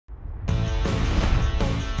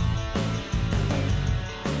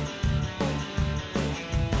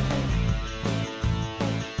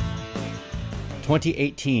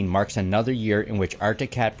2018 marks another year in which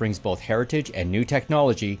Arctic Cat brings both heritage and new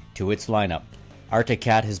technology to its lineup. Arctic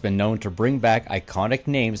Cat has been known to bring back iconic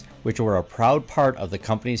names which were a proud part of the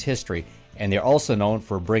company's history, and they're also known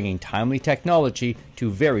for bringing timely technology to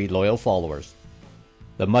very loyal followers.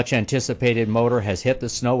 The much anticipated motor has hit the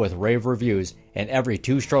snow with rave reviews, and every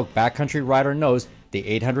two-stroke backcountry rider knows the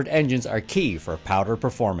 800 engines are key for powder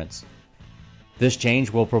performance. This change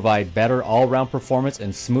will provide better all-round performance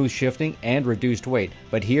and smooth shifting and reduced weight,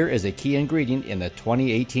 but here is a key ingredient in the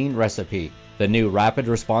 2018 recipe. The new Rapid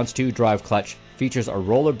Response 2 drive clutch features a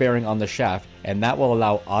roller bearing on the shaft, and that will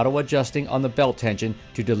allow auto-adjusting on the belt tension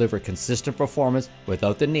to deliver consistent performance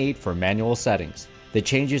without the need for manual settings. The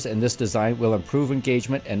changes in this design will improve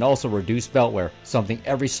engagement and also reduce belt wear, something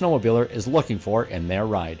every snowmobiler is looking for in their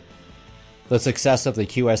ride. The success of the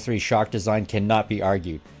QS3 shock design cannot be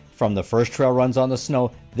argued. From the first trail runs on the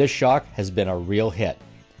snow, this shock has been a real hit.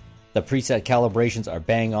 The preset calibrations are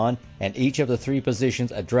bang on, and each of the three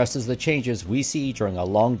positions addresses the changes we see during a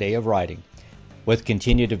long day of riding. With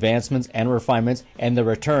continued advancements and refinements and the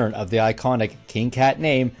return of the iconic King Cat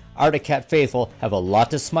name, Arctic Cat faithful have a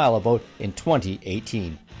lot to smile about in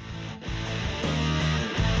 2018.